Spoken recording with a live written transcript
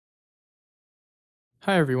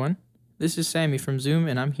Hi everyone, this is Sammy from Zoom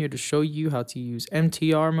and I'm here to show you how to use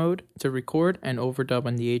MTR mode to record and overdub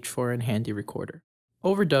on the H4n Handy recorder.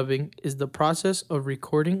 Overdubbing is the process of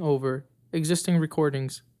recording over existing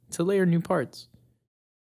recordings to layer new parts.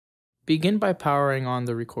 Begin by powering on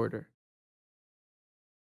the recorder.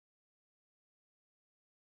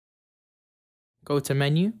 Go to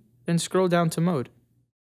Menu, then scroll down to Mode.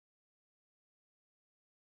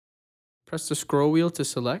 Press the scroll wheel to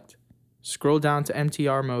select. Scroll down to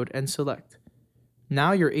MTR mode and select.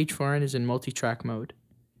 Now your H4n is in multi-track mode.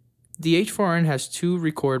 The H4n has two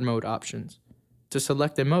record mode options. To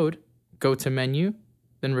select a mode, go to Menu,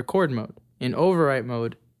 then Record mode. In Overwrite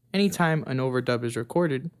mode, anytime an overdub is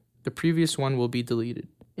recorded, the previous one will be deleted.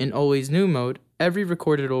 In Always New mode, every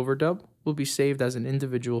recorded overdub will be saved as an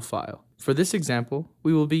individual file. For this example,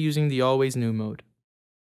 we will be using the Always New mode.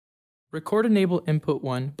 Record Enable Input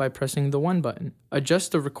 1 by pressing the 1 button.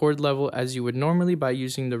 Adjust the record level as you would normally by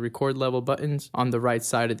using the record level buttons on the right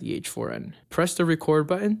side of the H4n. Press the record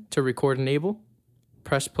button to record enable.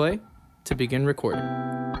 Press play to begin recording.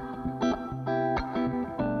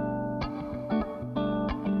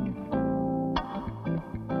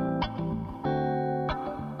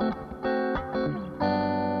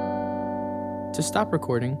 To stop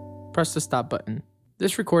recording, press the stop button.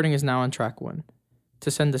 This recording is now on track 1. To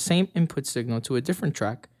send the same input signal to a different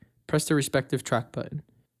track, press the respective track button.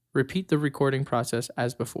 Repeat the recording process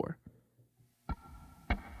as before.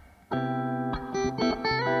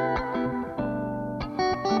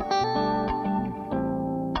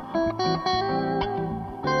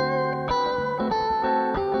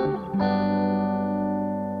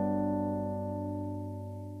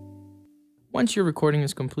 Once your recording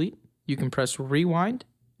is complete, you can press rewind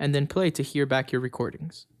and then play to hear back your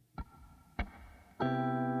recordings.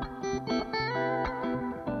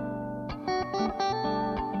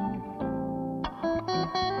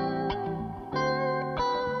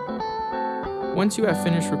 Once you have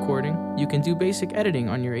finished recording, you can do basic editing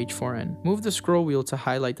on your H4n. Move the scroll wheel to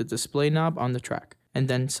highlight the display knob on the track, and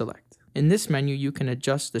then select. In this menu, you can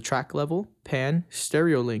adjust the track level, pan,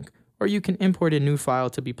 stereo link, or you can import a new file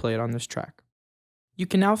to be played on this track. You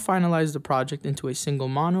can now finalize the project into a single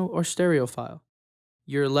mono or stereo file.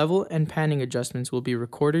 Your level and panning adjustments will be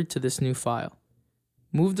recorded to this new file.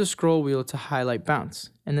 Move the scroll wheel to highlight bounce,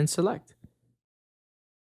 and then select.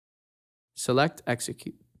 Select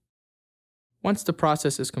execute. Once the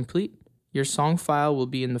process is complete, your song file will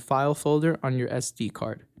be in the file folder on your SD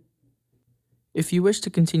card. If you wish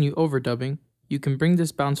to continue overdubbing, you can bring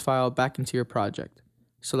this bounce file back into your project.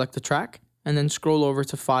 Select the track, and then scroll over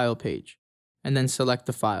to File page, and then select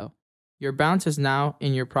the file. Your bounce is now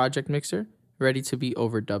in your project mixer, ready to be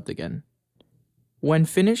overdubbed again. When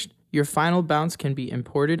finished, your final bounce can be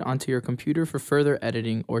imported onto your computer for further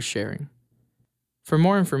editing or sharing. For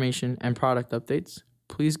more information and product updates,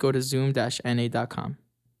 please go to zoom-na.com.